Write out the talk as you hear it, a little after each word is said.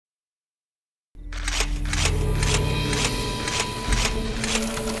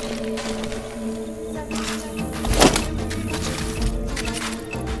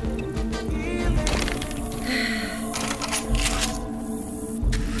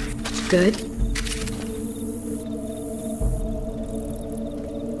good.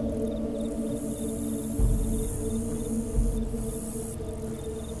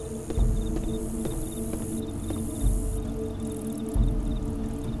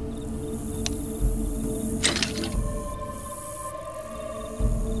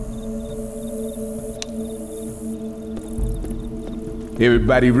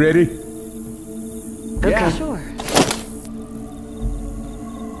 Everybody ready? Okay. Yeah, sure.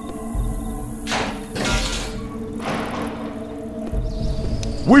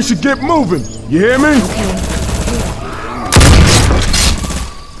 We should get moving. You hear me?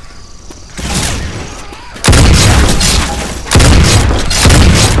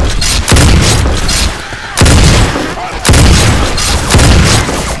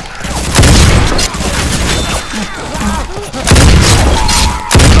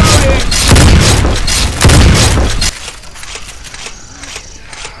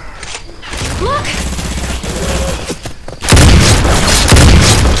 Okay.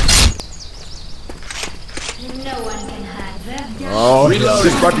 Oh, this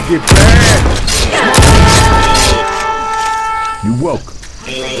is about to get bad. You welcome.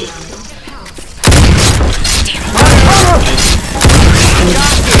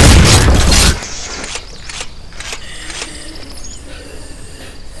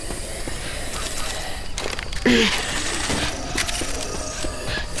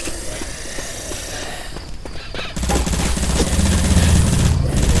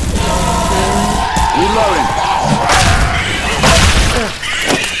 Reloading.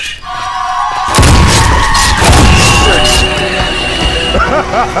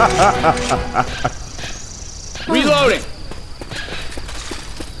 Reloading.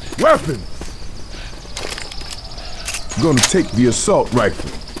 Weapons. I'm gonna take the assault rifle.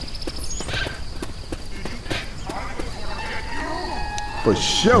 For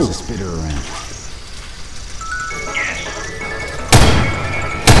sure. There's a spitter around.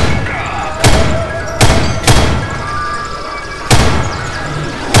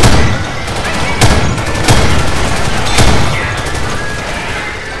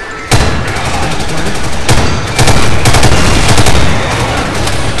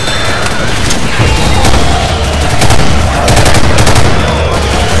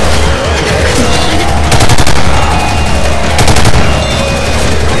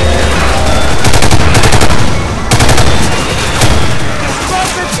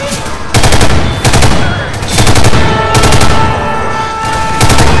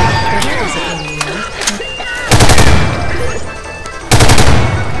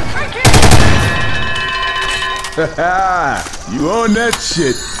 You on that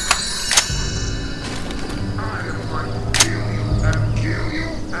shit.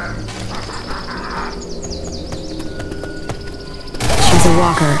 She's a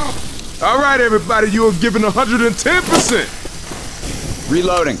walker. All right, everybody, you are given 110%.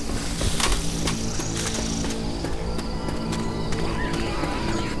 Reloading.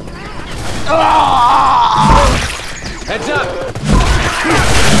 Heads up.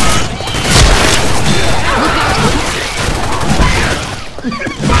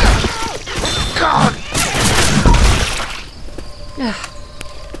 God.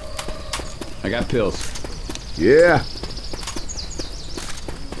 I got pills. Yeah.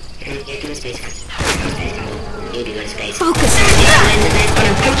 Focus.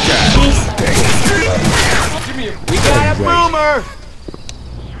 We got a boomer.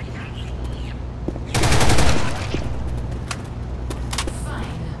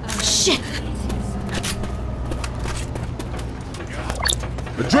 Shit.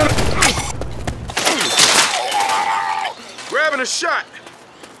 Adrenaline. Grabbing a shot.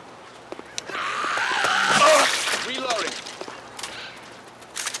 Reloading.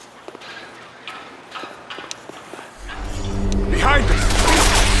 Behind us.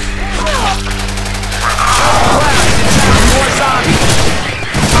 More zombies.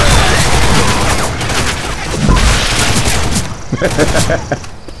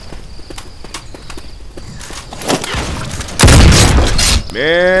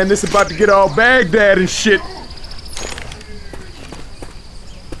 Man, this about to get all Baghdad and shit.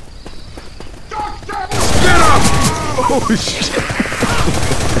 Get up! Oh shit!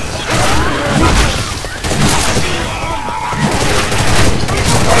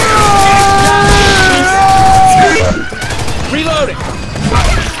 Reloading.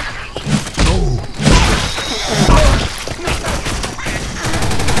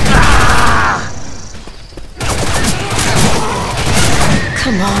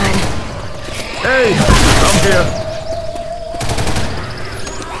 Come on. Hey, I'm here.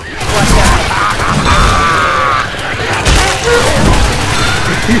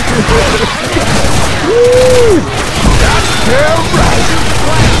 Woo! Goddamn right!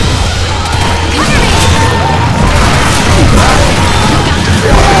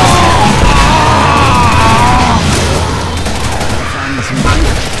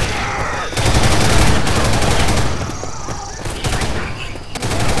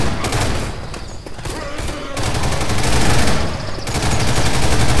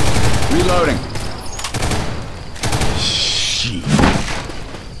 Reloading. Shit.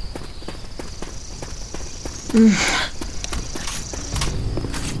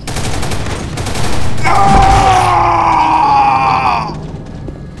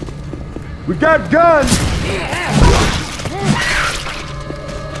 We got guns!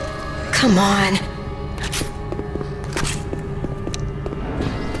 Come on.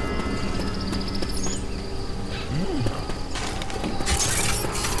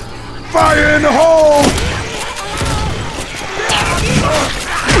 Fire in the hole!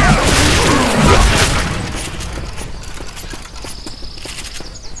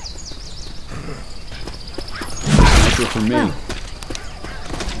 Sniper for me.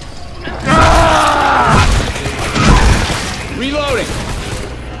 Reloading.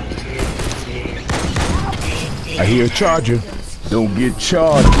 I hear a charger. Don't get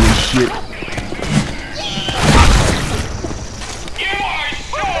charged with shit.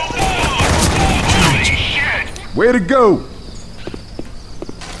 Way to go!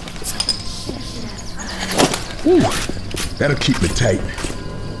 Whew. That'll keep me tight.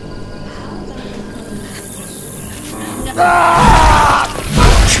 Ah!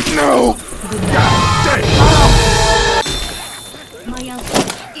 No! God damn!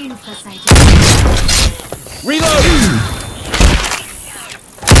 Reloading.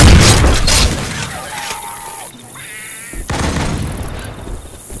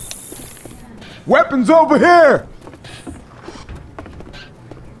 Weapons over here!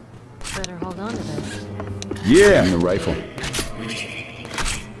 Better hold on to this. Yeah. And the rifle.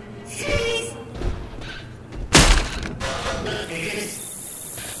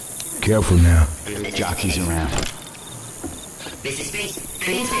 Careful now. Jockeys around.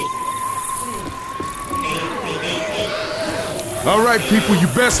 All right, people, you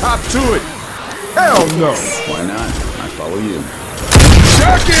best hop to it. Hell no. Why not? I follow you.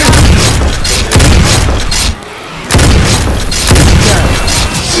 Jockey!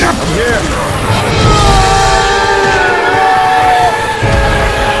 I'm here.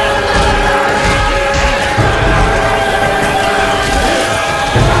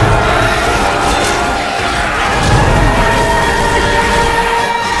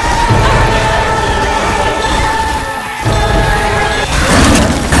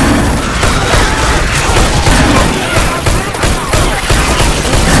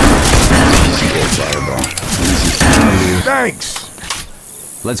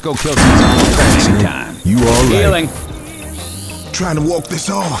 Thanks. Let's go kill some zombies. Crashing time. You all right? Healing. Trying to walk this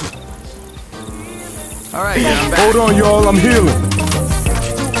off. All right, I'm back. Hold on, y'all. I'm healing.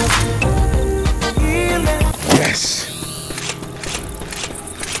 Yes.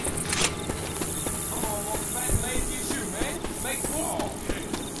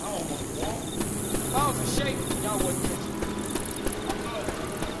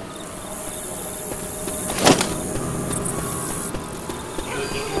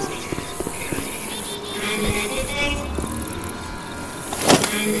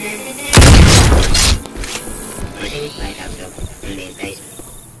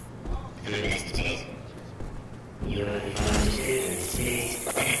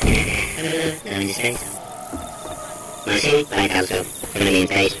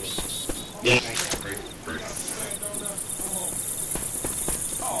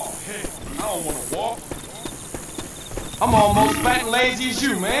 I'm almost fat and lazy as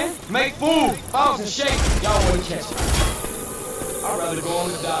you, man. Make food, bounce and shake. Y'all wouldn't catch it. I'd rather go on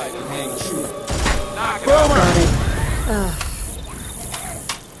a diet than hang with you. Knock it out.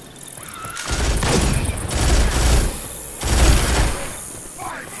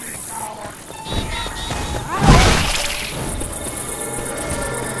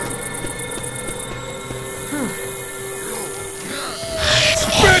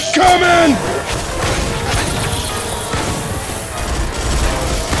 Spit coming!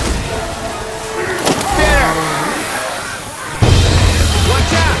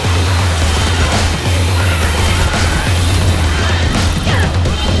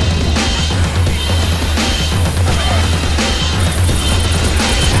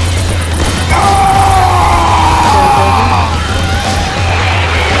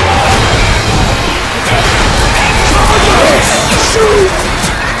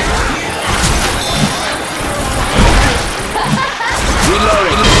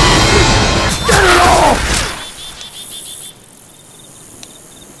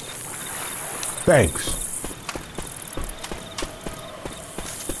 Thanks.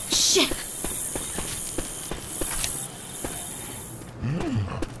 Shit!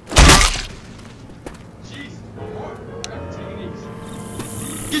 Jesus, boy. Take it easy.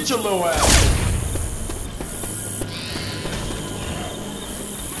 Get your little ass.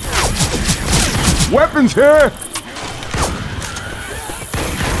 Weapons here!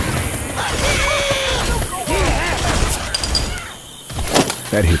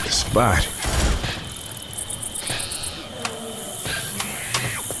 That hit the spot.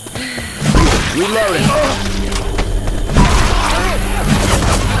 Reloading.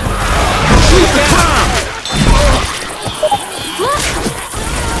 Shoot the clown!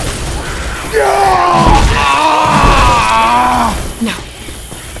 No.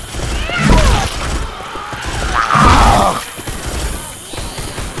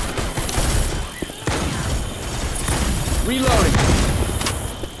 Reloading.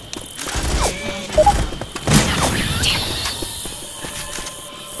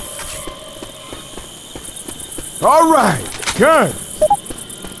 All right, gun.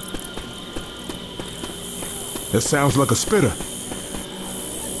 That sounds like a spitter.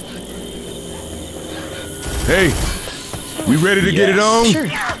 Hey, we ready to get it on? Sure.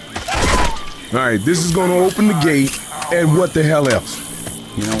 All right, this is gonna open the gate, and what the hell else?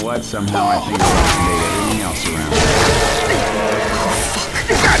 You know what? Somehow I think I'll eliminate everything else around here.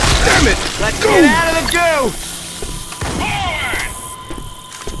 God damn it! Let's get out of the goo!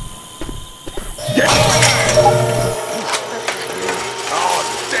 Oh,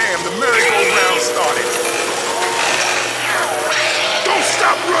 damn, the merry-go-round started. Don't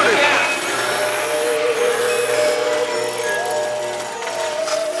stop running!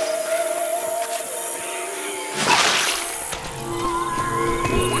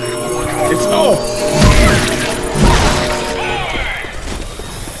 It's off!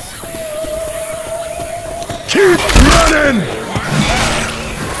 Keep running!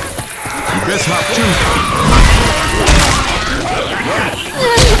 You best hop too.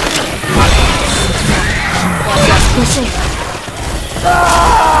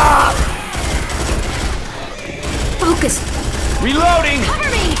 Focus. Reloading! Cover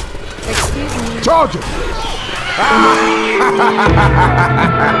me. Excuse me. Charge him!